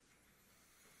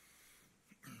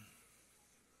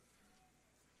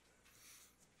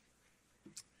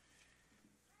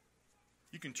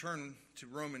You can turn to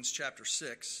Romans chapter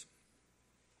 6.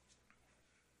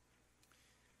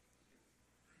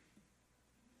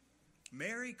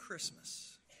 Merry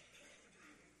Christmas.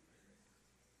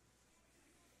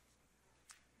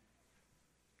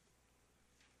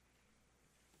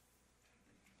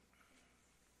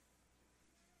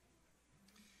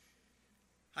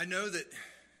 I know that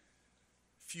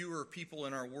fewer people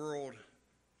in our world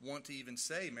want to even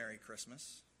say Merry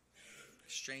Christmas.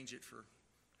 Exchange it for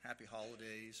Happy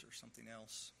Holidays or something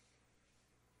else.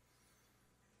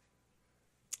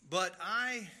 But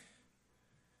I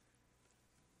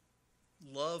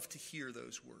love to hear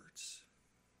those words.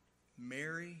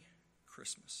 Merry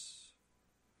Christmas.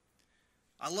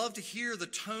 I love to hear the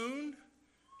tone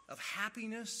of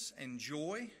happiness and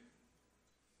joy.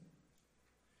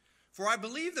 For I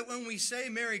believe that when we say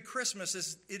Merry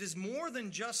Christmas, it is more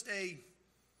than just a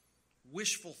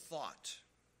wishful thought.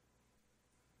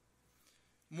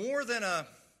 More than a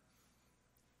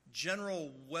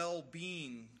general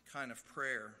well-being kind of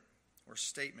prayer or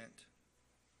statement.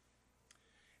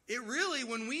 It really,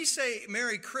 when we say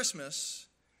Merry Christmas,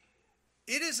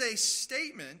 it is a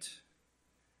statement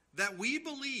that we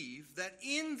believe that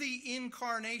in the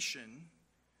incarnation,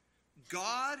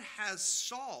 God has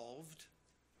solved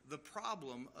the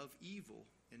problem of evil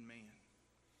in man.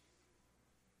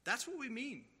 That's what we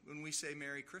mean when we say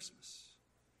Merry Christmas.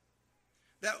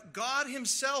 That God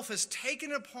himself has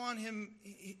taken it upon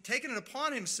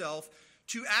himself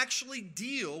to actually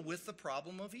deal with the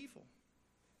problem of evil.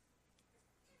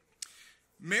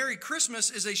 Merry Christmas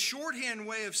is a shorthand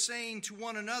way of saying to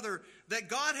one another that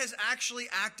God has actually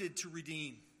acted to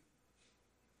redeem.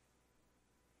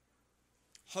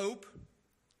 Hope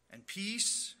and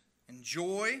peace and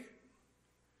joy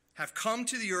have come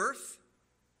to the earth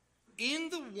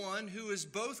in the one who is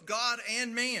both God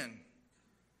and man,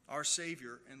 our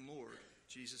Savior and Lord,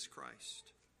 Jesus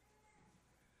Christ.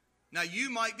 Now, you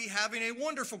might be having a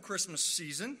wonderful Christmas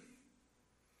season,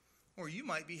 or you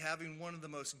might be having one of the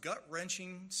most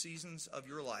gut-wrenching seasons of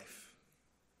your life.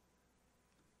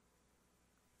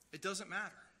 It doesn't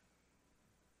matter.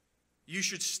 You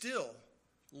should still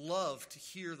love to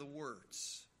hear the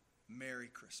words, Merry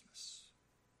Christmas.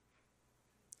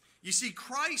 You see,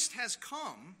 Christ has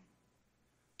come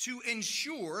to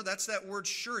ensure, that's that word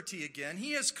surety again,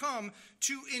 he has come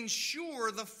to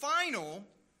ensure the final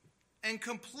and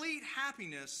complete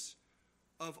happiness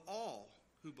of all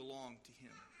who belong to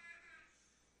him.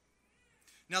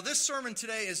 Now, this sermon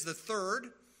today is the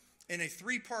third in a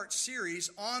three-part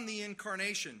series on the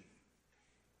incarnation.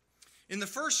 In the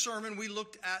first sermon, we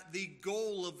looked at the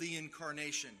goal of the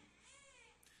incarnation.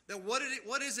 That what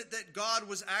is it that God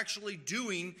was actually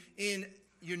doing in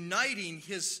uniting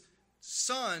his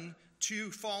Son to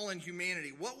fallen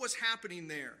humanity? What was happening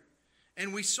there?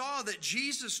 And we saw that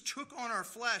Jesus took on our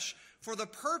flesh for the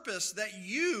purpose that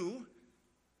you,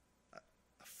 a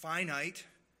finite,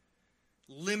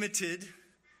 limited,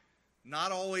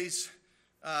 not always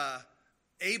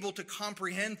able to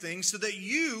comprehend things, so that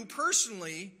you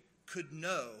personally could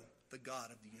know the God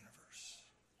of the universe.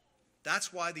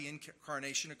 That's why the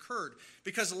incarnation occurred,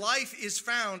 because life is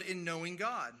found in knowing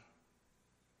God.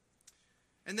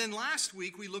 And then last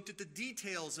week we looked at the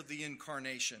details of the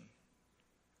incarnation.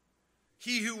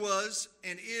 He who was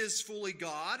and is fully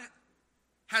God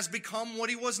has become what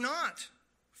he was not,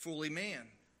 fully man.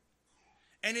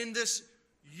 And in this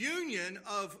union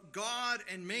of God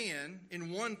and man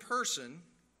in one person,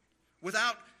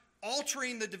 without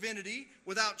altering the divinity,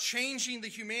 without changing the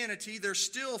humanity, they're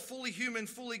still fully human,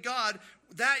 fully God.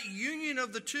 That union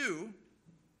of the two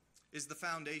is the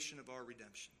foundation of our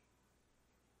redemption.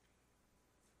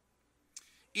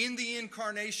 In the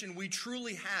incarnation, we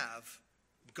truly have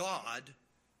God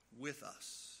with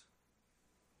us.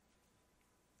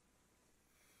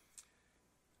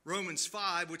 Romans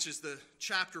 5, which is the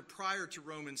chapter prior to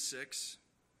Romans 6,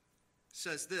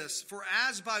 says this: For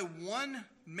as by one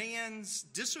man's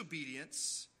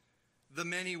disobedience the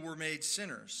many were made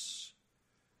sinners,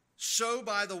 so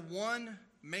by the one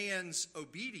man's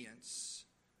obedience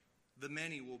the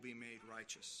many will be made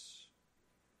righteous.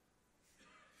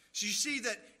 So you see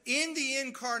that in the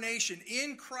incarnation,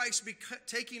 in Christ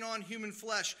taking on human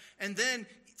flesh, and then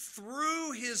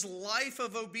through his life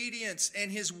of obedience and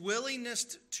his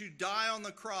willingness to die on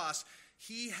the cross,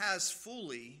 he has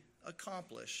fully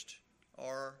accomplished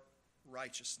our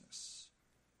righteousness.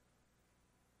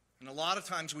 And a lot of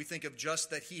times we think of just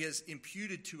that he has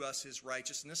imputed to us his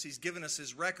righteousness. He's given us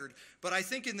his record. But I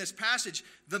think in this passage,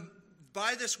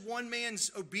 by this one man's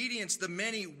obedience, the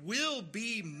many will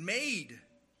be made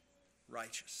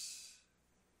righteous.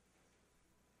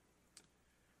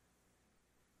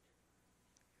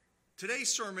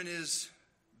 Today's sermon is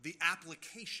the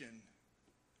application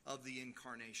of the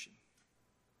incarnation.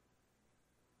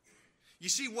 You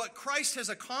see, what Christ has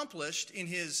accomplished in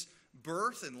his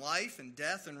birth and life and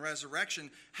death and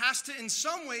resurrection has to in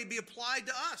some way be applied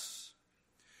to us.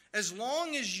 As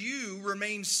long as you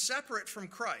remain separate from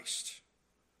Christ,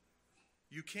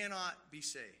 you cannot be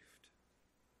saved.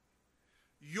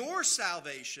 Your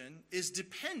salvation is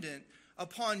dependent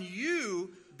upon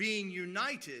you being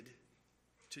united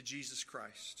to Jesus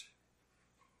Christ.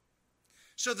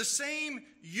 So the same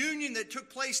union that took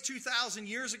place 2,000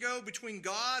 years ago between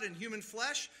God and human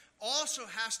flesh also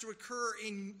has to occur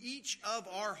in each of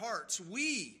our hearts.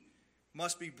 We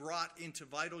must be brought into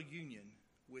vital union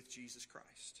with Jesus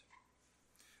Christ.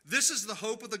 This is the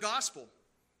hope of the gospel.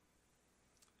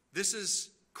 This is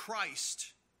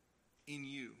Christ in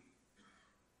you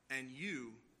and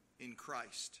you in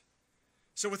Christ.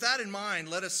 So with that in mind,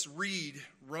 let us read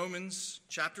Romans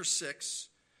chapter 6.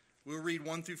 We'll read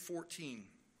 1 through 14.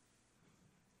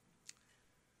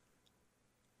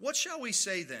 What shall we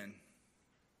say then?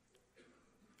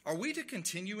 Are we to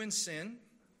continue in sin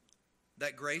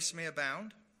that grace may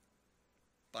abound?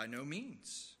 By no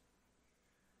means.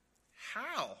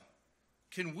 How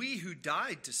can we who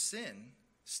died to sin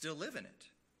still live in it?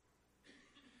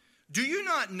 Do you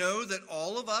not know that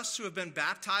all of us who have been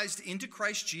baptized into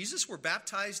Christ Jesus were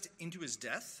baptized into his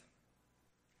death?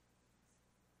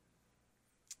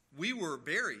 We were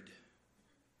buried,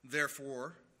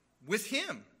 therefore, with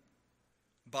him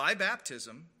by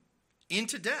baptism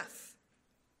into death,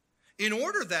 in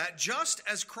order that, just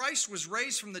as Christ was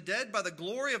raised from the dead by the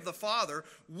glory of the Father,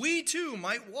 we too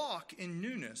might walk in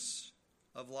newness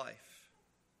of life.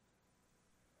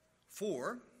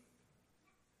 For,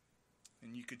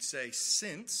 and you could say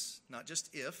since, not just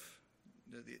if,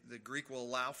 the Greek will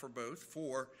allow for both,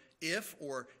 for if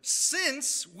or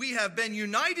since we have been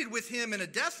united with him in a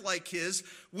death like his,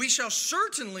 we shall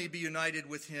certainly be united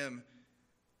with him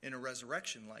in a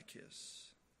resurrection like his.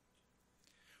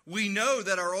 We know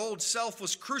that our old self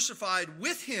was crucified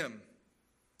with him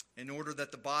in order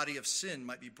that the body of sin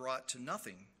might be brought to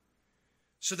nothing,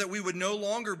 so that we would no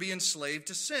longer be enslaved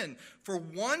to sin. For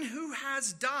one who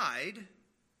has died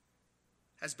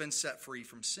has been set free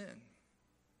from sin.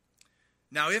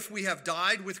 Now, if we have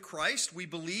died with Christ, we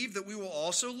believe that we will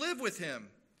also live with him.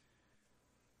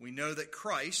 We know that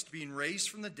Christ, being raised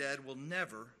from the dead, will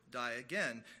never die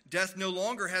again. Death no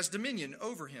longer has dominion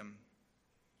over him.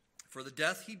 For the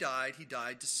death he died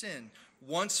to sin,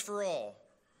 once for all.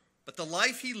 But the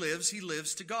life he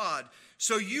lives to God.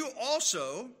 So you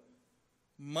also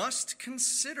must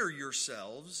consider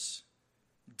yourselves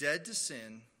dead to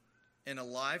sin and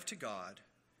alive to God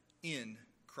in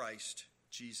Christ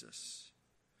Jesus.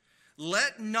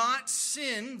 Let not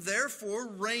sin, therefore,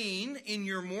 reign in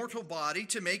your mortal body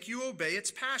to make you obey its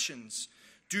passions.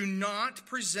 Do not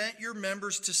present your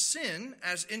members to sin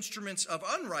as instruments of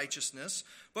unrighteousness,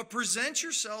 but present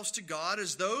yourselves to God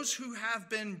as those who have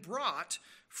been brought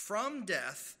from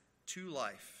death to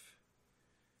life,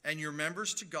 and your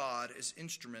members to God as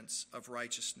instruments of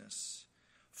righteousness.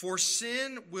 For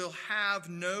sin will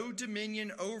have no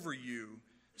dominion over you,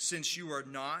 since you are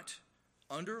not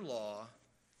under law,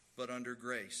 but under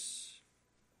grace.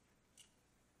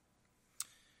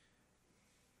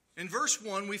 In verse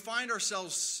 1, we find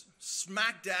ourselves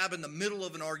smack dab in the middle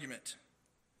of an argument.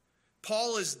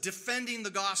 Paul is defending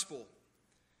the gospel.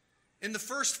 In the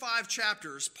first 5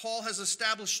 chapters, Paul has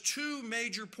established 2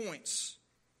 major points.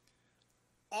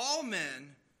 All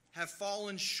men have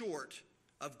fallen short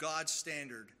of God's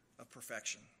standard of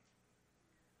perfection.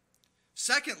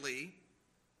 Secondly,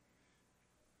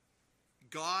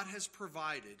 God has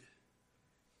provided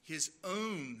his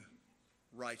own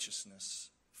righteousness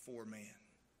for man.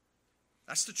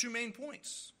 That's the 2 main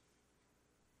points.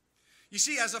 You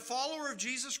see, as a follower of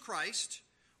Jesus Christ,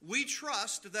 we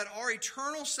trust that our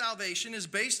eternal salvation is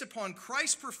based upon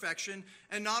Christ's perfection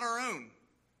and not our own.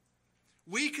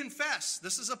 We confess,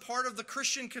 this is a part of the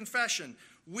Christian confession,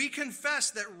 we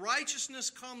confess that righteousness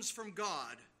comes from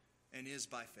God and is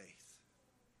by faith.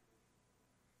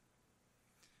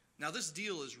 Now, this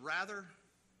deal is rather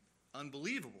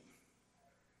unbelievable.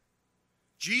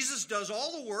 Jesus does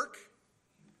all the work,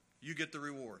 you get the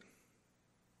reward.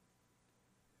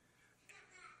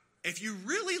 If you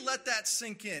really let that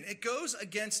sink in, it goes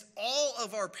against all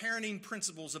of our parenting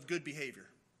principles of good behavior.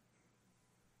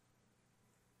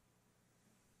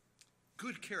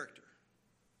 Good character.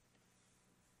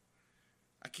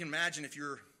 I can imagine if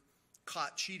you're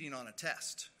caught cheating on a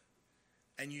test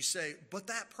and you say, but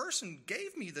that person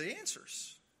gave me the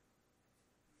answers.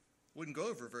 Wouldn't go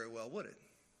over very well, would it?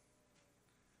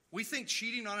 We think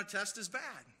cheating on a test is bad.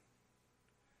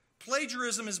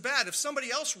 Plagiarism is bad. If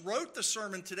somebody else wrote the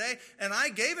sermon today and I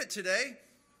gave it today,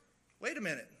 wait a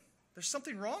minute. There's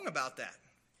something wrong about that.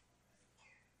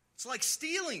 It's like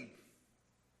stealing,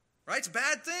 right? It's a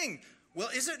bad thing. Well,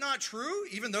 is it not true,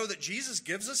 even though that Jesus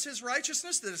gives us his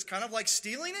righteousness, that it's kind of like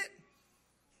stealing it?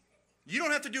 You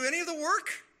don't have to do any of the work,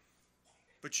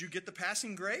 but you get the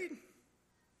passing grade?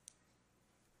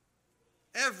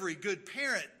 Every good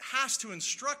parent has to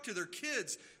instruct to their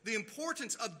kids the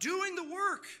importance of doing the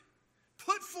work.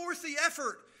 Put forth the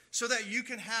effort so that you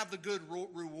can have the good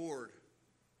reward.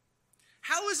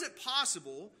 How is it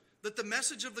possible that the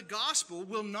message of the gospel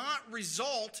will not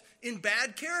result in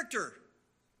bad character?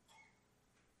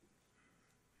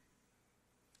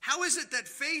 How is it that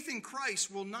faith in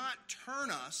Christ will not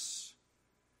turn us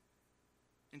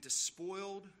into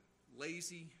spoiled,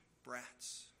 lazy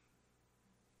brats?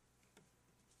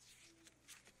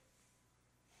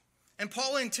 And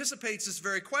Paul anticipates this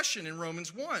very question in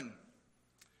Romans 1.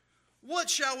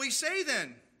 What shall we say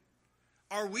then?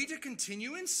 Are we to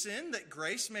continue in sin that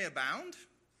grace may abound?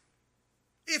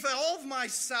 If all of my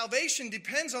salvation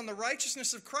depends on the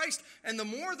righteousness of Christ, and the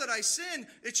more that I sin,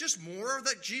 it's just more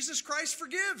that Jesus Christ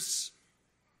forgives.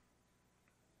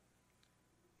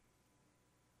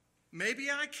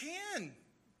 Maybe I can,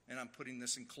 and I'm putting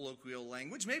this in colloquial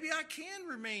language, maybe I can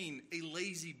remain a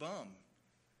lazy bum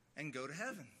and go to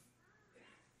heaven.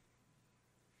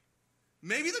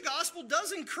 Maybe the gospel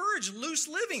does encourage loose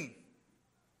living.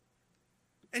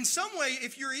 In some way,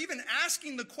 if you're even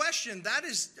asking the question, that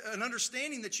is an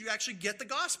understanding that you actually get the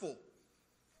gospel.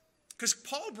 Because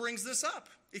Paul brings this up.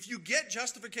 If you get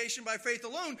justification by faith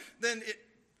alone, then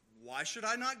why should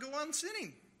I not go on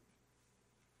sinning?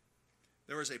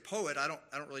 There was a poet, I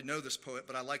don't really know this poet,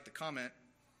 but I like the comment.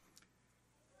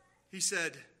 He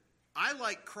said, I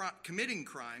like committing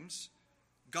crimes.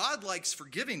 God likes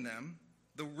forgiving them.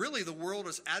 Really, the world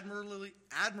is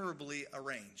admirably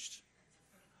arranged.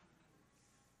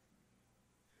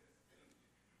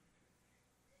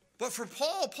 But for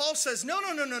Paul says, no.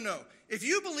 If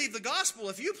you believe the gospel,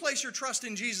 if you place your trust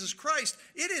in Jesus Christ,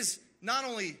 it is not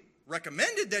only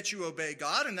recommended that you obey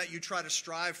God and that you try to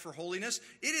strive for holiness,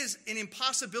 it is an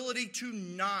impossibility to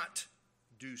not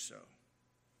do so.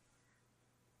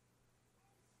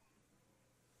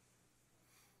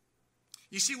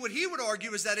 You see, what he would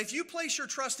argue is that if you place your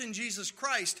trust in Jesus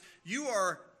Christ, you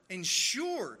are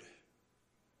ensured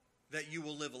that you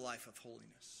will live a life of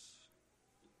holiness.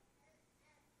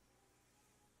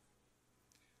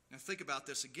 Now think about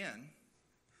this again.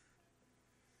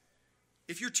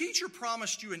 If your teacher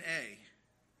promised you an A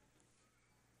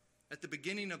at the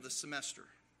beginning of the semester,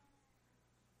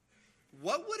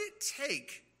 what would it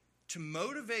take to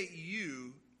motivate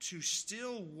you to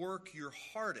still work your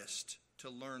hardest to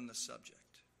learn the subject?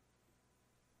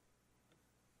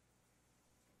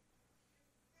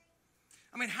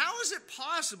 I mean, how is it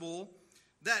possible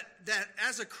that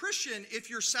as a Christian, if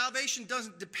your salvation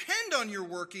doesn't depend on your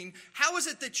working, how is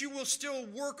it that you will still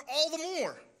work all the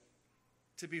more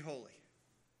to be holy?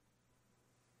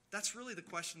 That's really the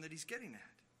question that he's getting at.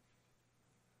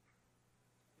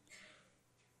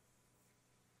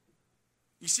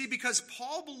 You see, because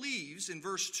Paul believes in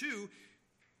verse 2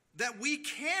 that we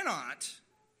cannot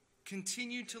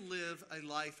continue to live a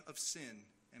life of sin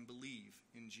and believe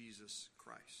in Jesus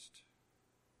Christ.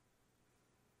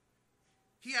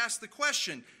 He asked the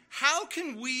question, how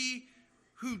can we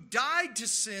who died to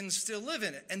sin still live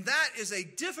in it? And that is a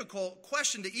difficult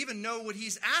question to even know what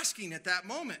he's asking at that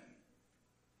moment.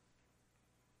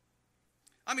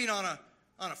 I mean, on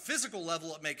a physical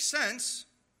level, it makes sense.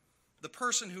 The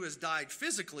person who has died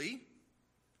physically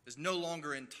is no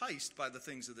longer enticed by the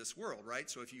things of this world, right?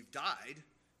 So if you've died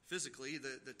physically,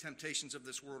 the temptations of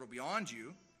this world are beyond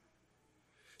you.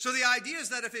 So the idea is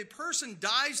that if a person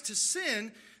dies to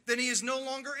sin, then he is no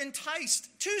longer enticed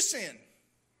to sin.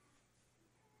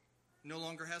 No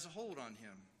longer has a hold on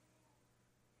him.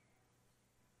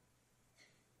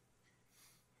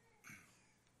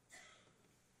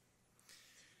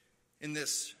 In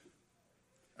this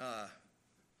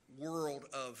world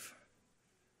of,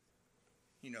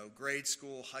 grade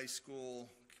school, high school,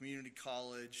 community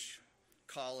college,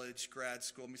 grad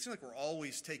school, it seems like we're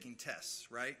always taking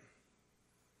tests, right?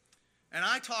 And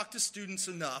I talk to students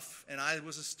enough, and I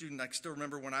was a student, I can still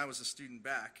remember when I was a student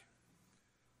back,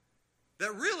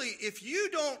 that really, if you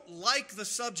don't like the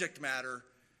subject matter,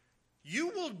 you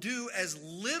will do as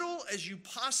little as you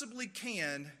possibly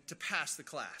can to pass the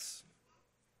class.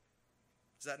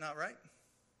 Is that not right?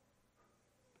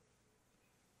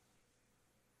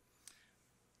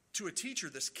 To a teacher,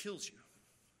 this kills you.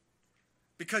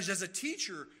 Because as a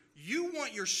teacher, you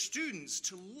want your students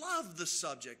to love the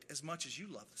subject as much as you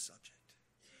love the subject.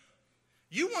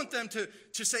 You want them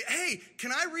to say, hey,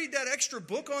 can I read that extra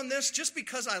book on this just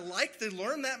because I like to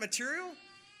learn that material?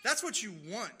 That's what you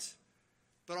want.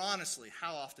 But honestly,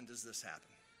 how often does this happen?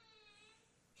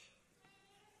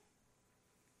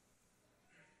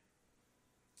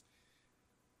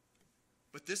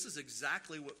 But this is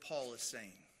exactly what Paul is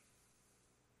saying.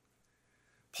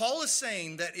 Paul is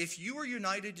saying that if you are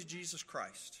united to Jesus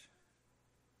Christ,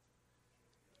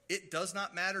 it does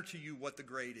not matter to you what the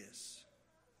grade is.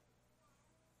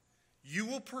 You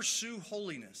will pursue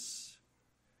holiness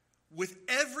with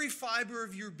every fiber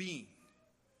of your being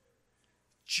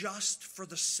just for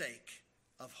the sake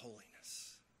of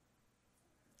holiness,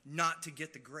 not to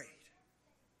get the grade.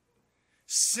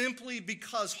 Simply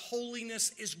because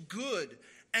holiness is good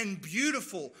and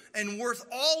beautiful and worth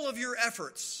all of your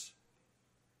efforts.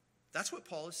 That's what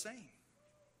Paul is saying.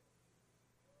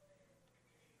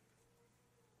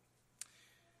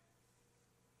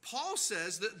 Paul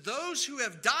says that those who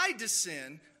have died to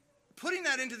sin, putting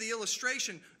that into the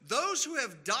illustration, those who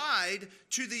have died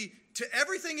to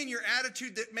everything in your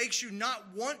attitude that makes you not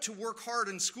want to work hard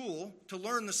in school to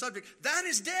learn the subject, that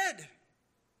is dead.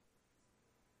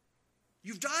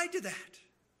 You've died to that.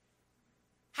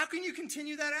 How can you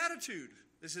continue that attitude?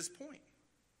 Is his point.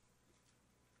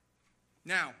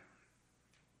 Now,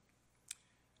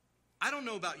 I don't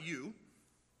know about you,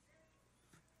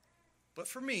 but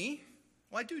for me,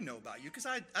 well, I do know about you because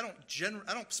I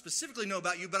don't specifically know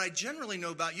about you, but I generally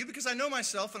know about you because I know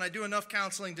myself and I do enough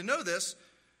counseling to know this.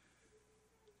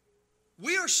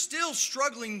 We are still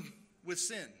struggling with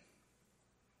sin.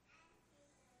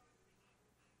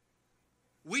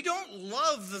 We don't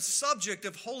love the subject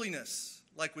of holiness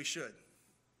like we should.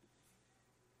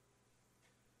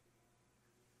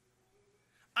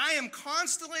 I am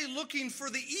constantly looking for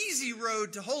the easy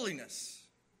road to holiness.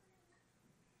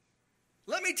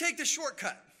 Let me take the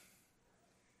shortcut.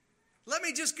 Let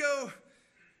me just go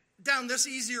down this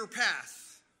easier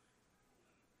path.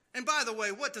 And by the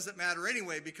way, what does it matter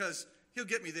anyway? Because he'll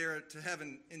get me there to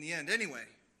heaven in the end anyway.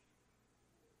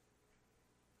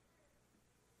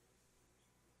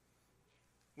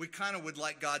 We kind of would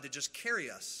like God to just carry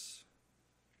us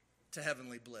to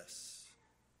heavenly bliss.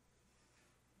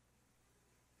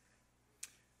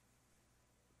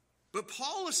 But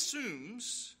Paul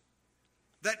assumes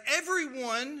that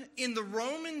everyone in the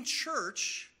Roman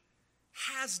church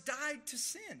has died to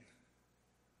sin.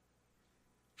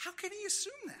 How can he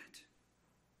assume that?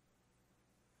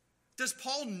 Does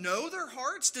Paul know their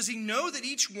hearts? Does he know that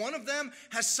each one of them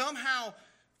has somehow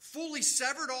fully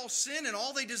severed all sin and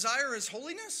all they desire is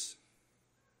holiness?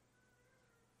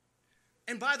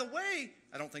 And by the way,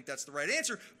 I don't think that's the right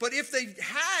answer, but if they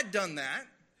had done that,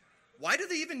 why do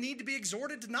they even need to be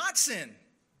exhorted to not sin?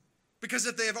 Because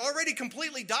if they have already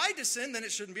completely died to sin, then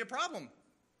it shouldn't be a problem.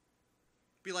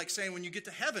 It'd be like saying when you get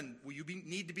to heaven, will you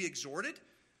need to be exhorted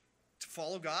to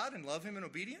follow God and love him in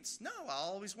obedience? No, I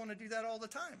always want to do that all the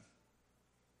time.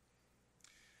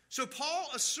 So Paul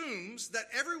assumes that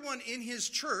everyone in his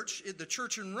church, the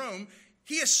church in Rome,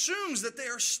 he assumes that they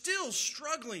are still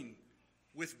struggling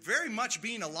with very much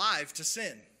being alive to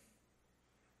sin.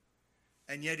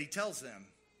 And yet he tells them,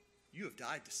 you have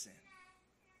died to sin.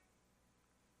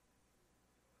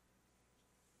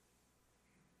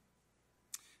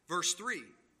 Verse 3.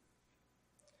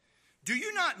 Do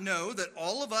you not know that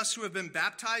all of us who have been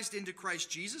baptized into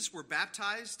Christ Jesus were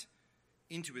baptized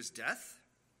into his death?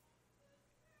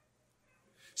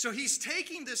 So he's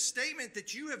taking this statement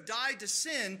that you have died to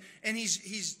sin, and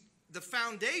he's the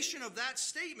foundation of that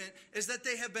statement is that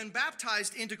they have been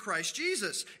baptized into Christ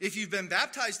Jesus. If you've been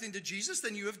baptized into Jesus,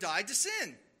 then you have died to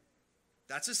sin.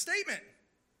 That's a statement.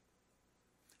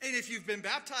 And if you've been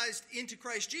baptized into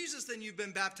Christ Jesus, then you've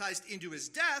been baptized into his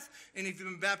death. And if you've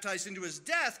been baptized into his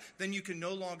death, then you can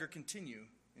no longer continue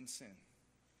in sin.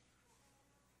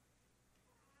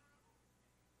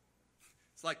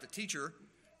 It's like the teacher,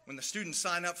 when the students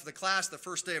sign up for the class, the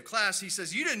first day of class, he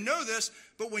says, you didn't know this,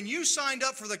 but when you signed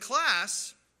up for the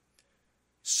class,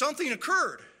 something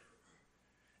occurred.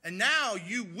 And now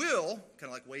you will, kind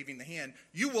of like waving the hand,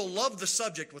 you will love the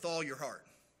subject with all your heart.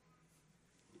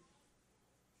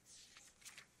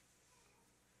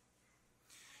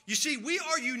 You see, we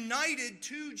are united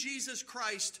to Jesus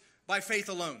Christ by faith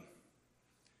alone.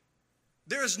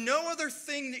 There is no other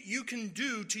thing that you can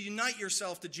do to unite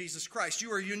yourself to Jesus Christ.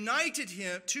 You are united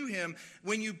to him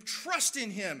when you trust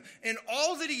in him and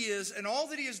all that he is and all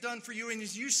that he has done for you. And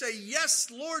as you say, yes,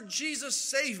 Lord Jesus,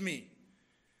 save me.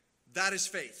 That is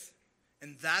faith.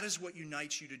 And that is what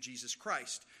unites you to Jesus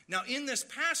Christ. Now, in this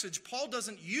passage, Paul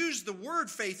doesn't use the word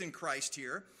faith in Christ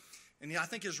here. And I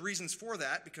think there's reasons for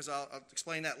that, because I'll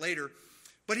explain that later.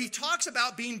 But he talks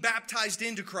about being baptized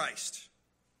into Christ.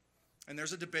 And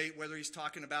there's a debate whether he's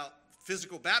talking about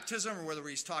physical baptism or whether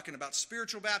he's talking about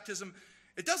spiritual baptism.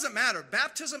 It doesn't matter.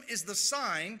 Baptism is the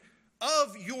sign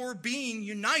of your being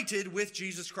united with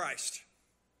Jesus Christ.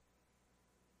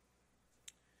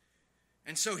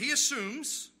 And so he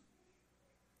assumes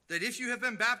that if you have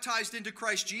been baptized into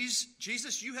Christ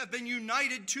Jesus, you have been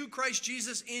united to Christ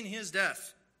Jesus in his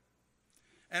death.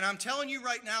 And I'm telling you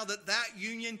right now that that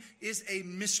union is a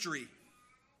mystery.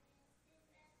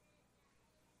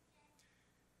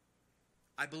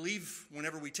 I believe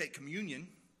whenever we take communion,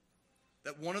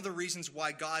 that one of the reasons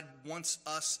why God wants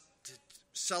us to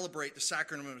celebrate the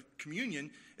sacrament of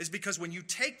communion is because when you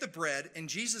take the bread and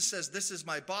Jesus says, this is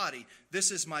my body,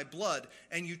 this is my blood,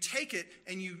 and you take it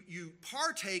and you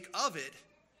partake of it,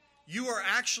 you are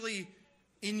actually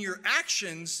in your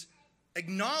actions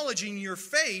acknowledging your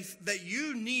faith that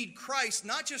you need Christ,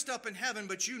 not just up in heaven,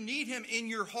 but you need him in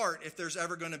your heart if there's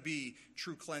ever going to be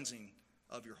true cleansing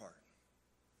of your heart.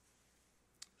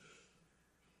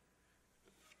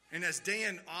 And as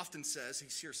Dan often says,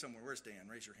 he's here somewhere. Where's Dan?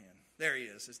 Raise your hand. There he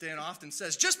is. As Dan often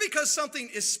says, just because something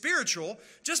is spiritual,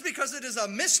 just because it is a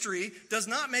mystery, does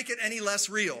not make it any less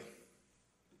real.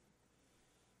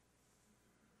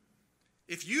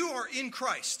 If you are in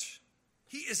Christ,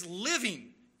 he is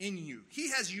living in you.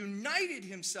 He has united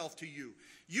himself to you.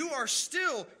 You are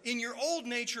still in your old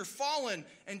nature fallen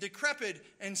and decrepit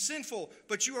and sinful,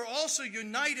 but you are also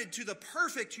united to the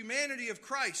perfect humanity of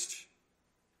Christ.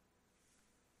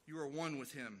 You are one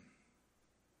with him.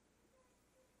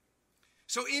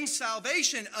 So in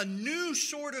salvation, a new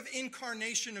sort of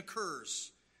incarnation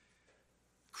occurs.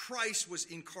 Christ was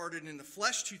incarnated in the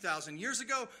flesh 2,000 years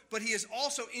ago, but he is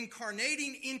also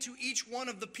incarnating into each one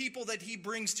of the people that he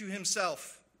brings to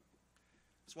himself.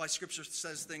 That's why Scripture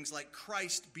says things like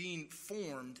Christ being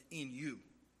formed in you.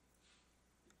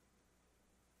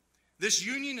 This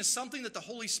union is something that the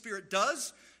Holy Spirit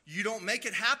does. You don't make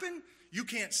it happen. You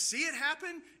can't see it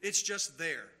happen. It's just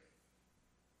there.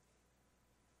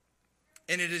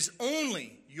 And it is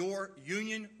only your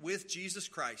union with Jesus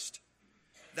Christ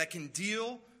that can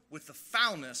deal with the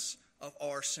foulness of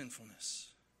our sinfulness.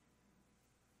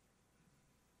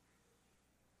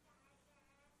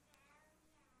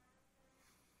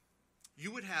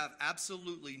 You would have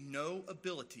absolutely no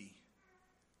ability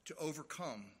to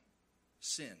overcome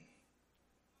sin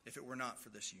if it were not for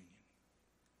this union.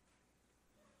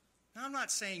 Now, I'm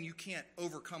not saying you can't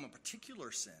overcome a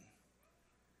particular sin.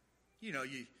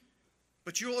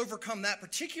 But you'll overcome that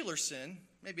particular sin.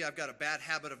 Maybe I've got a bad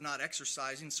habit of not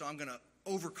exercising, so I'm going to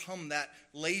overcome that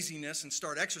laziness and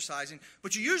start exercising.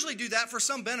 But you usually do that for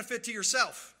some benefit to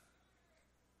yourself.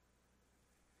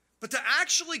 But to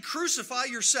actually crucify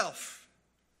yourself,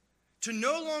 to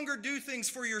no longer do things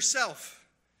for yourself,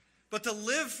 but to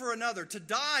live for another, to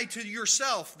die to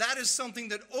yourself, that is something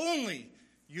that only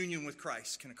union with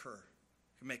Christ can occur,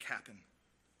 can make happen.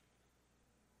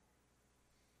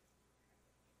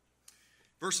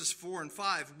 Verses 4 and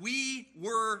 5, we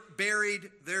were buried,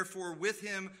 therefore, with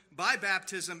him by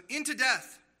baptism into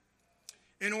death,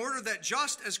 in order that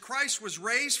just as Christ was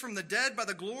raised from the dead by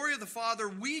the glory of the Father,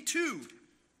 we too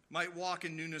might walk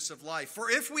in newness of life.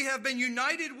 For if we have been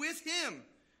united with him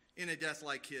in a death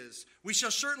like his, we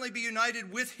shall certainly be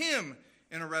united with him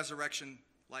in a resurrection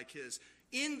like his.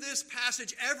 In this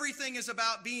passage, everything is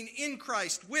about being in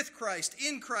Christ, with Christ,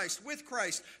 in Christ, with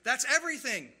Christ. That's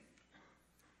everything.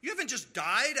 You haven't just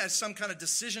died as some kind of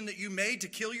decision that you made to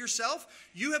kill yourself.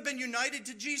 You have been united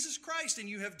to Jesus Christ, and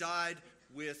you have died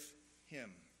with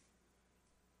him.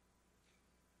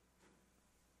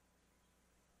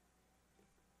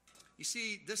 You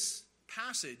see, this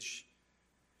passage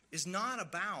is not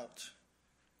about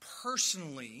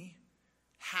personally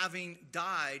having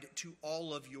died to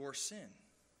all of your sin.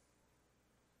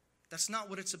 That's not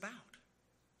what it's about.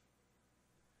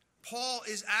 Paul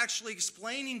is actually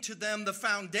explaining to them the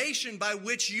foundation by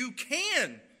which you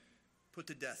can put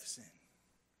to death sin.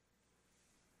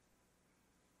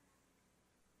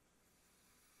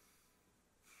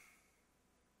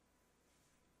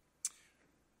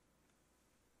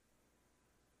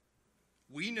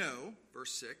 We know,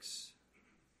 verse 6,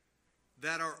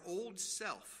 that our old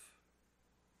self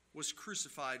was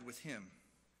crucified with him,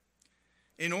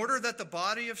 in order that the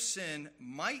body of sin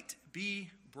might be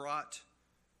brought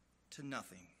to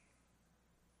nothing,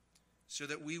 so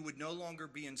that we would no longer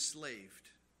be enslaved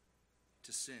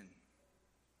to sin.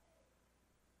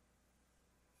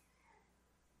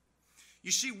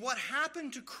 You see, what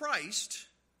happened to Christ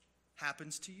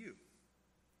happens to you.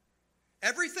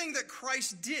 Everything that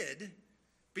Christ did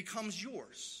becomes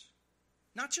yours.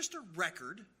 not just a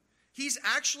record. He's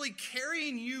actually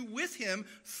carrying you with him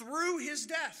through his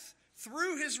death,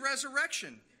 through his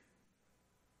resurrection.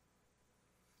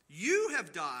 You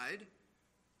have died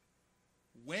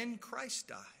when Christ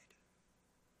died.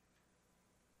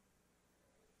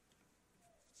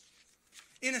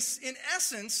 In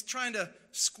essence, trying to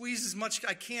squeeze as much as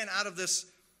I can out of this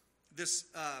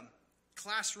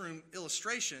classroom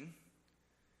illustration,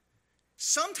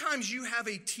 sometimes you have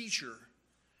a teacher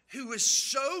who is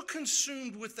so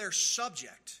consumed with their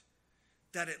subject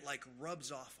that it like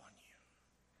rubs off on you.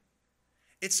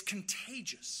 It's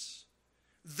contagious.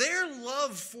 Their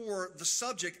love for the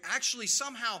subject actually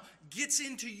somehow gets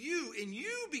into you and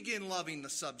you begin loving the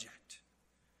subject.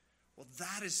 Well,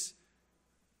 that is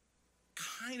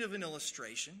kind of an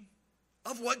illustration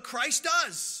of what Christ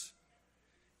does.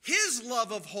 His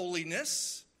love of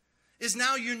holiness is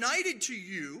now united to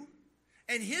you,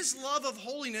 and his love of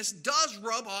holiness does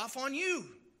rub off on you,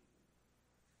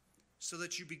 so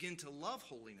that you begin to love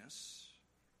holiness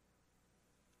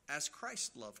as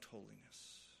Christ loved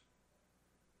holiness.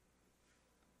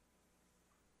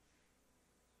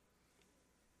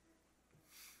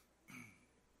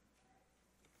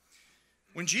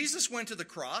 When Jesus went to the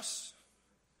cross,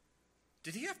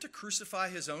 did he have to crucify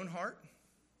his own heart?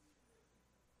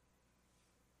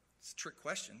 It's a trick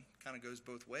question. Kind of goes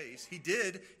both ways. He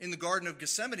did in the Garden of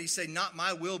Gethsemane say, "Not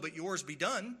my will, but yours be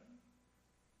done."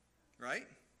 Right?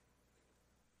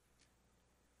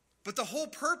 But the whole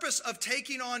purpose of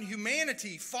taking on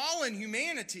humanity, fallen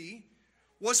humanity,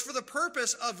 was for the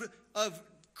purpose of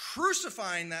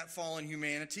crucifying that fallen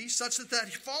humanity, such that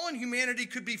that fallen humanity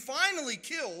could be finally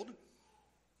killed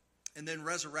and then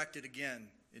resurrected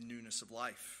again in newness of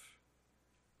life.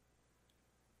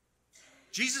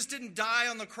 Jesus didn't die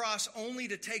on the cross only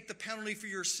to take the penalty for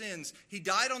your sins. He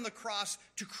died on the cross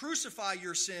to crucify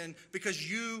your sin because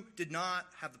you did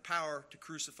not have the power to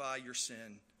crucify your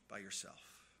sin by yourself.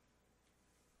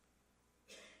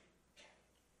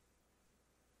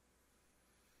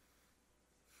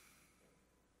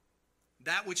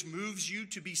 That which moves you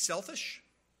to be selfish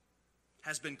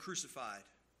has been crucified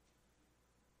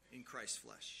in Christ's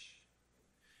flesh.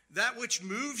 That which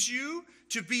moves you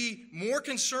to be more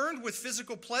concerned with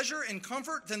physical pleasure and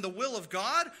comfort than the will of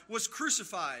God was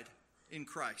crucified in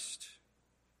Christ.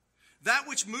 That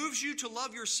which moves you to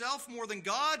love yourself more than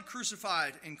God,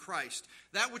 crucified in Christ.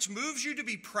 That which moves you to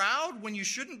be proud when you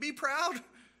shouldn't be proud,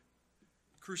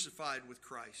 crucified with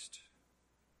Christ.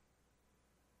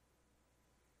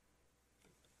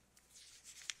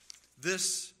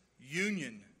 This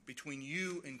union between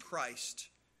you and Christ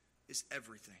is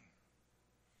everything.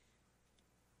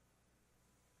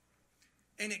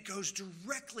 And it goes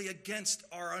directly against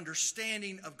our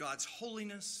understanding of God's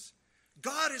holiness.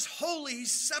 God is holy.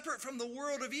 He's separate from the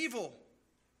world of evil.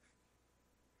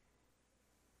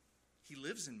 He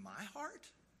lives in my heart?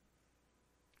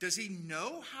 Does he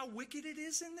know how wicked it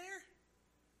is in there?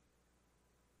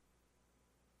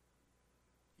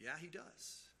 Yeah, he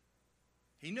does.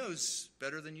 He knows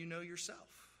better than you know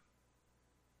yourself.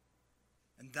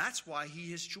 And that's why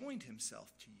he has joined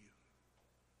himself to you.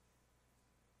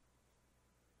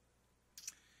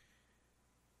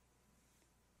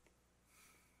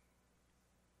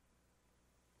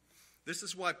 This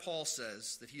is why Paul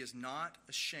says that he is not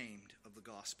ashamed of the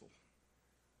gospel.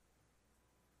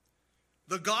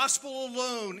 The gospel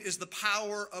alone is the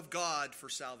power of God for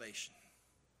salvation.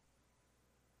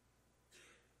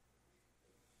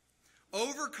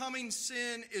 Overcoming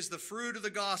sin is the fruit of the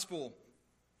gospel.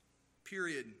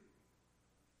 Period.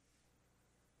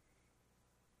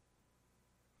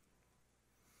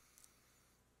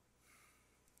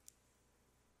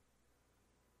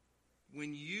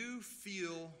 When you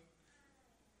feel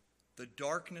the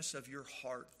darkness of your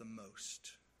heart the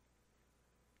most,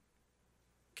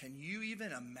 can you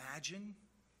even imagine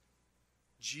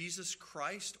Jesus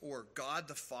Christ or God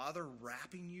the Father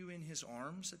wrapping you in his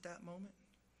arms at that moment?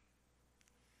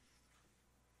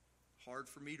 Hard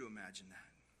for me to imagine that.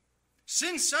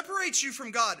 Sin separates you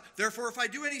from God. Therefore, if I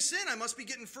do any sin, I must be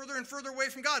getting further and further away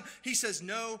from God. He says,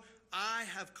 no, I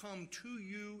have come to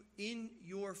you in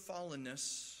your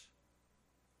fallenness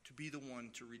to be the one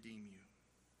to redeem you.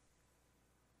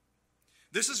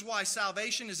 This is why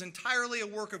salvation is entirely a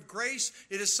work of grace.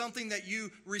 It is something that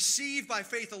you receive by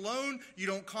faith alone. You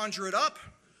don't conjure it up.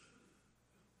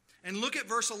 And look at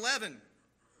verse 11.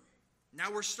 Now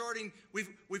we're starting,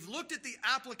 we've looked at the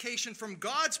application from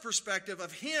God's perspective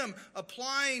of him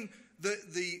applying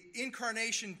the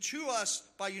incarnation to us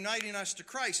by uniting us to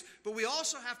Christ. But we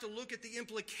also have to look at the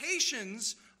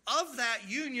implications of that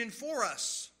union for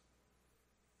us.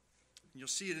 You'll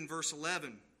see it in verse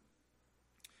 11.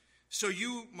 So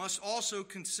you must also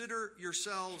consider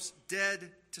yourselves dead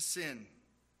to sin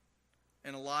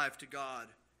and alive to God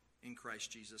in Christ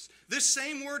Jesus. This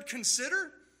same word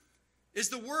consider is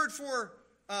the word for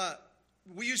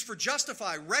we use for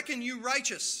justify, reckon you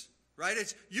righteous, right?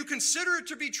 It's you consider it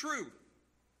to be true.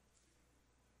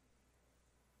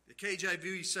 The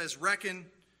KJV says reckon,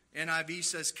 NIV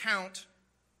says count.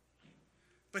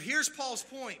 But here's Paul's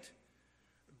point.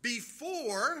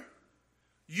 Before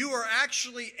you are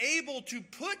actually able to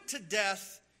put to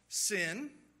death sin,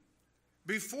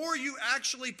 before you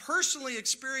actually personally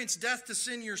experience death to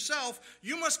sin yourself,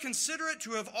 you must consider it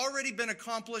to have already been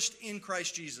accomplished in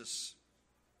Christ Jesus.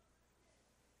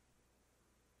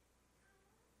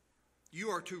 You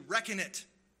are to reckon it.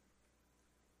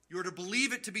 You are to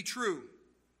believe it to be true.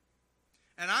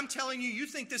 And I'm telling you, you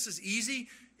think this is easy?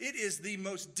 It is the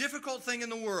most difficult thing in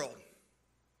the world.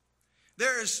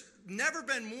 There has never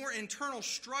been more internal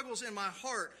struggles in my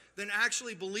heart than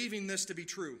actually believing this to be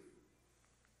true.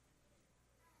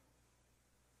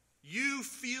 You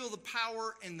feel the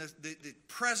power and the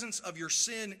presence of your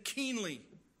sin keenly.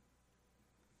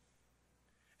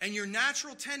 And your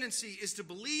natural tendency is to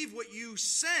believe what you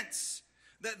sense,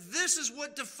 that this is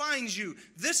what defines you.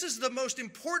 This is the most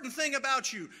important thing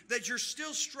about you, that you're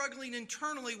still struggling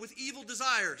internally with evil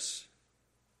desires,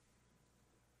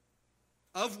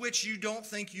 of which you don't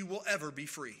think you will ever be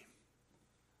free.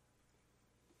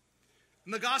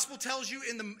 And the gospel tells you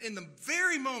in the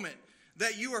very moment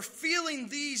that you are feeling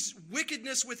these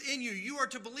wickedness within you, you are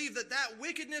to believe that that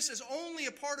wickedness is only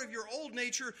a part of your old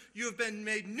nature. You have been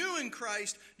made new in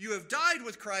Christ. You have died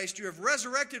with Christ. You have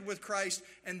resurrected with Christ.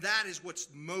 And that is what's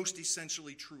most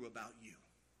essentially true about you.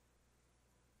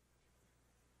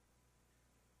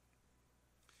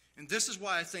 And this is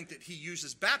why I think that he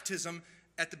uses baptism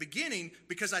at the beginning,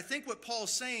 because I think what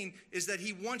Paul's saying is that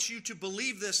he wants you to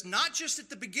believe this not just at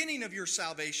the beginning of your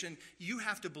salvation, you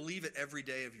have to believe it every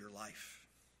day of your life.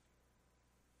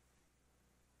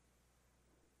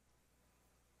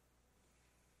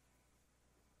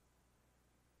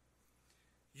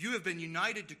 You have been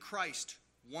united to Christ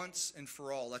once and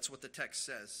for all. That's what the text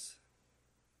says.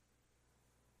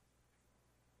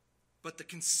 But the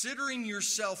considering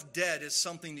yourself dead is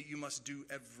something that you must do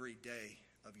every day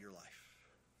of your life.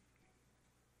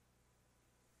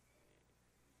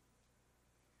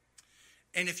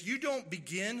 And if you don't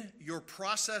begin your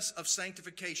process of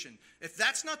sanctification, if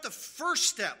that's not the first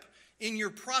step in your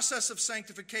process of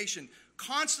sanctification,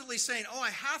 constantly saying, oh, I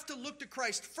have to look to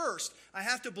Christ first. I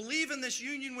have to believe in this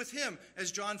union with him.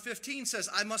 As John 15 says,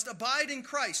 I must abide in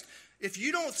Christ. If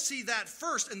you don't see that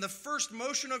first, and the first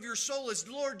motion of your soul is,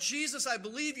 Lord Jesus, I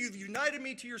believe you've united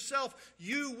me to yourself,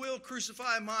 you will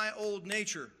crucify my old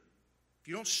nature. If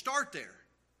you don't start there,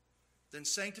 then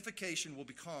sanctification will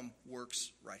become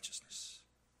works righteousness.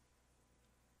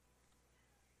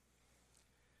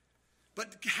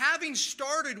 But having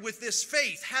started with this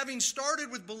faith, having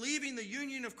started with believing the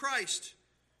union of Christ,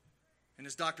 and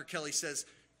as Dr. Kelly says,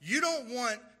 you don't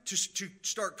want to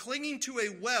start clinging to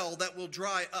a well that will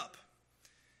dry up.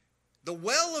 The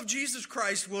well of Jesus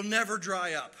Christ will never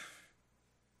dry up.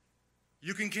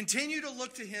 You can continue to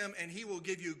look to him, and he will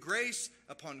give you grace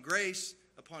upon grace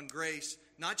upon grace,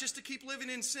 not just to keep living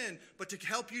in sin, but to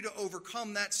help you to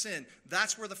overcome that sin.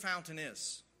 That's where the fountain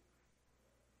is.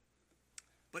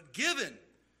 But given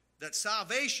that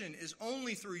salvation is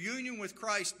only through union with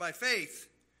Christ by faith,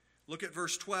 look at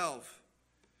verse 12.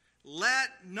 Let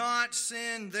not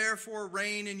sin therefore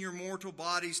reign in your mortal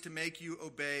bodies to make you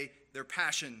obey their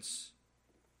passions.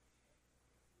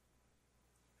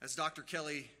 As Dr.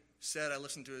 Kelly said, I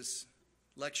listened to his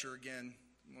lecture again,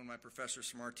 one of my professors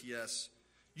from RTS.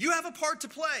 You have a part to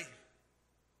play.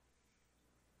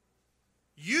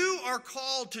 You are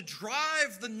called to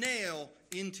drive the nail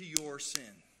into your sin.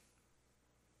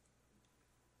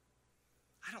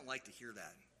 I don't like to hear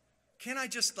that. Can't I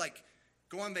just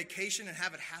go on vacation and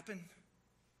have it happen?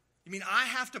 You mean I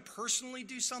have to personally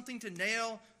do something to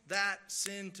nail that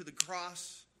sin to the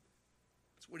cross?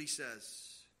 That's what he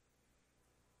says.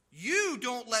 You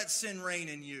don't let sin reign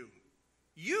in you.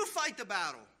 You fight the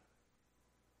battle.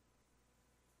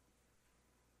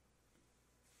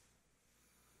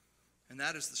 And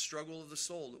that is the struggle of the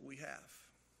soul that we have.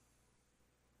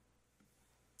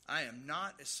 I am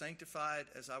not as sanctified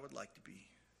as I would like to be.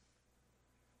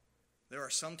 There are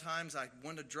some times I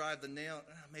want to drive the nail,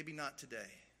 maybe not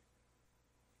today.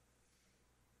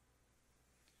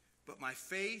 But my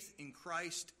faith in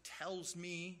Christ tells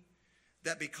me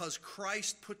that because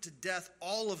Christ put to death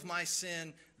all of my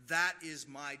sin, that is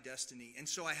my destiny. And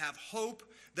so I have hope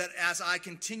that as I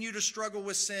continue to struggle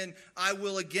with sin, I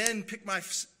will again pick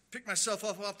pick myself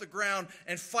up off the ground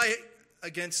and fight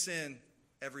against sin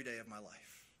every day of my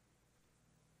life.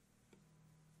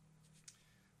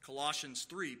 Colossians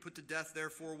 3, put to death,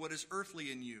 therefore, what is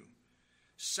earthly in you: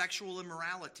 sexual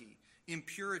immorality,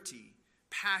 impurity,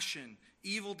 passion,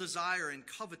 evil desire, and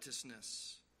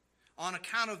covetousness. On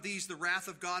account of these, the wrath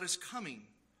of God is coming.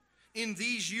 In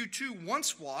these you too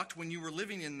once walked when you were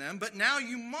living in them, but now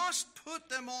you must put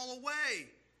them all away.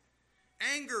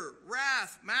 Anger,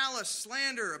 wrath, malice,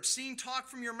 slander, obscene talk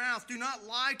from your mouth. Do not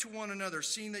lie to one another,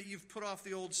 seeing that you've put off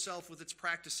the old self with its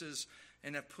practices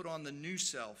and have put on the new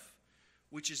self,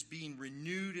 which is being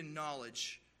renewed in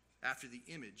knowledge after the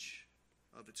image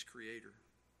of its creator.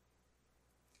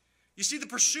 You see, the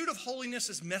pursuit of holiness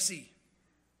is messy.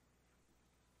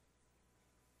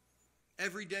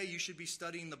 Every day you should be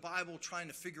studying the Bible, trying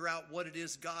to figure out what it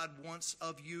is God wants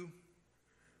of you.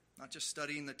 Not just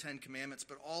studying the 10 Commandments,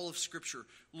 but all of Scripture.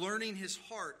 Learning his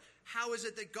heart. How is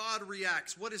it that God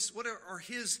reacts? What are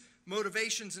his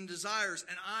motivations and desires?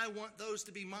 And I want those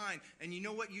to be mine. And you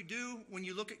know what you do when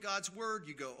you look at God's word?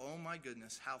 You go, oh my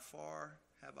goodness, how far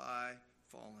have I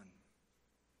fallen?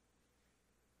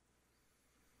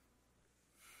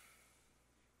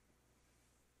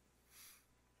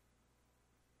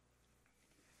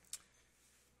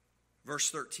 Verse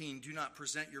 13, do not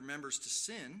present your members to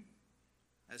sin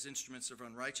as instruments of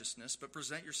unrighteousness, but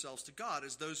present yourselves to God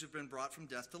as those who have been brought from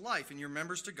death to life, and your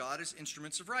members to God as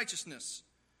instruments of righteousness.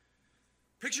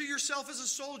 Picture yourself as a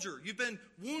soldier. You've been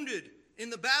wounded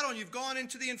in the battle, and you've gone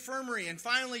into the infirmary, and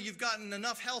finally you've gotten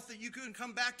enough health that you can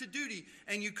come back to duty.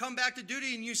 And you come back to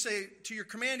duty, and you say to your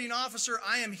commanding officer,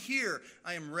 I am here.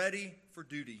 I am ready for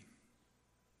duty.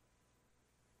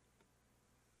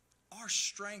 Our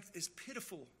strength is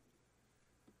pitiful.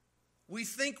 We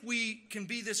think we can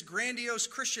be this grandiose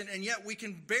Christian, and yet we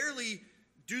can barely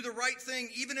do the right thing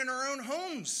even in our own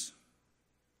homes.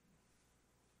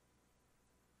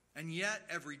 And yet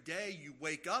every day you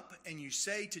wake up and you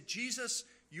say to Jesus,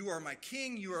 you are my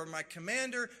king, you are my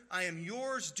commander, I am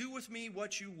yours, do with me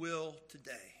what you will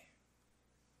today.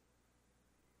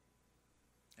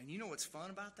 And you know what's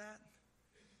fun about that?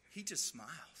 He just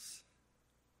smiles.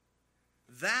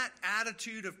 That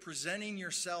attitude of presenting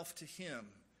yourself to him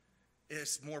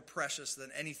is more precious than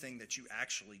anything that you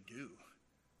actually do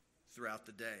throughout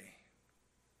the day.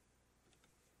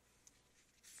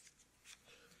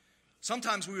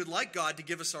 Sometimes we would like God to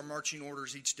give us our marching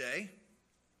orders each day.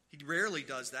 He rarely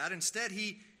does that. Instead,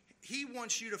 he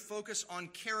wants you to focus on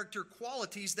character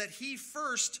qualities that he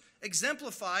first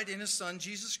exemplified in his son,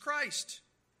 Jesus Christ.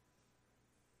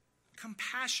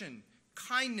 Compassion,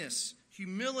 kindness,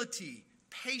 humility,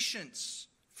 patience,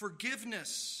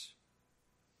 forgiveness,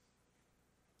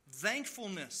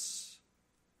 thankfulness.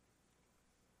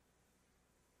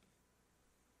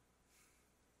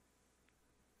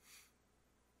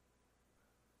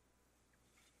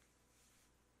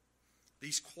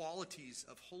 These qualities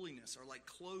of holiness are like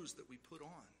clothes that we put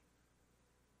on.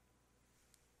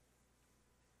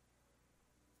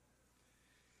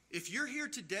 If you're here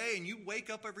today and you wake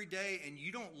up every day and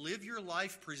you don't live your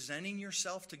life presenting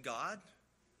yourself to God,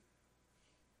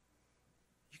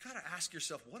 you got to ask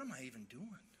yourself, what am I even doing?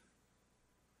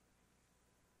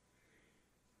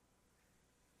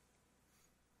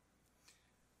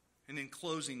 And in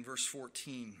closing, verse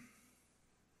 14.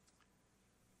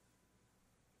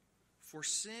 For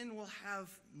sin will have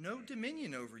no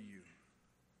dominion over you,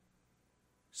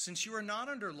 since you are not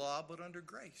under law, but under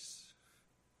grace.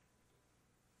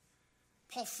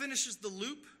 Paul finishes the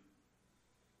loop.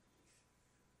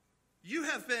 You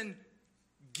have been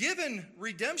given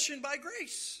redemption by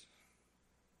grace.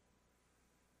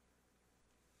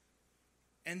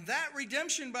 And that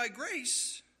redemption by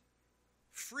grace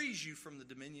frees you from the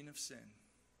dominion of sin.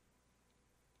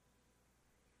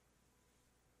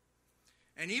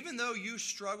 And even though you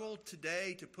struggle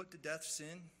today to put to death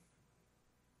sin,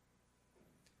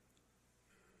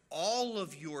 all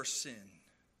of your sin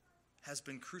has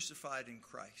been crucified in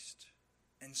Christ.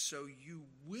 And so you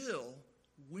will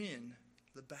win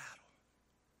the battle.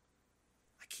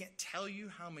 I can't tell you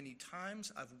how many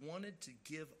times I've wanted to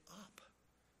give up.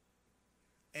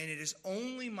 And it is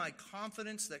only my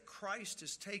confidence that Christ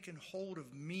has taken hold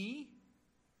of me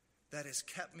that has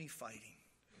kept me fighting.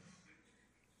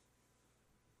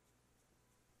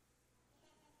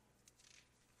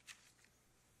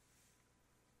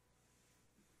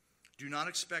 Do not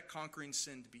expect conquering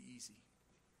sin to be easy.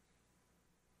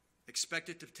 Expect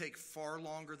it to take far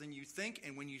longer than you think,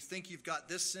 and when you think you've got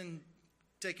this sin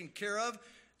taken care of,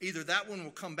 either that one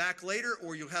will come back later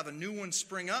or you'll have a new one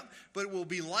spring up, but it will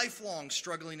be lifelong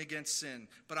struggling against sin.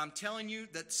 But I'm telling you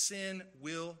that sin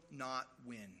will not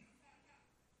win.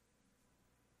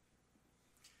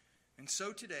 And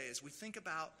so today, as we think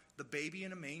about the baby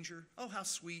in a manger, oh, how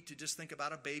sweet to just think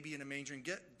about a baby in a manger. And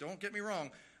don't get me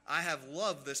wrong, I have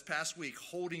loved this past week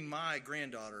holding my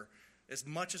granddaughter as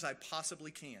much as I possibly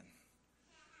can.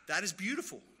 That is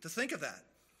beautiful to think of that.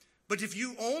 But if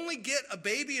you only get a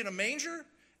baby in a manger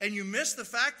and you miss the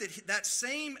fact that that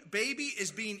same baby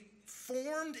is being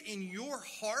formed in your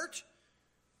heart,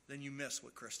 then you miss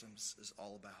what Christmas is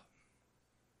all about.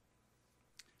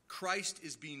 Christ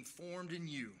is being formed in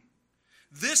you.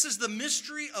 This is the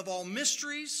mystery of all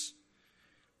mysteries.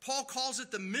 Paul calls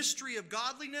it the mystery of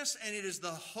godliness, and it is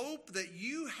the hope that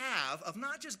you have of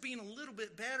not just being a little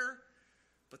bit better,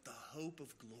 but the hope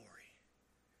of glory.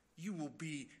 You will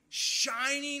be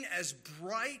shining as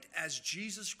bright as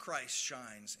Jesus Christ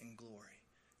shines in glory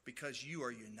because you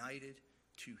are united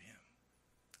to him.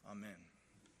 Amen.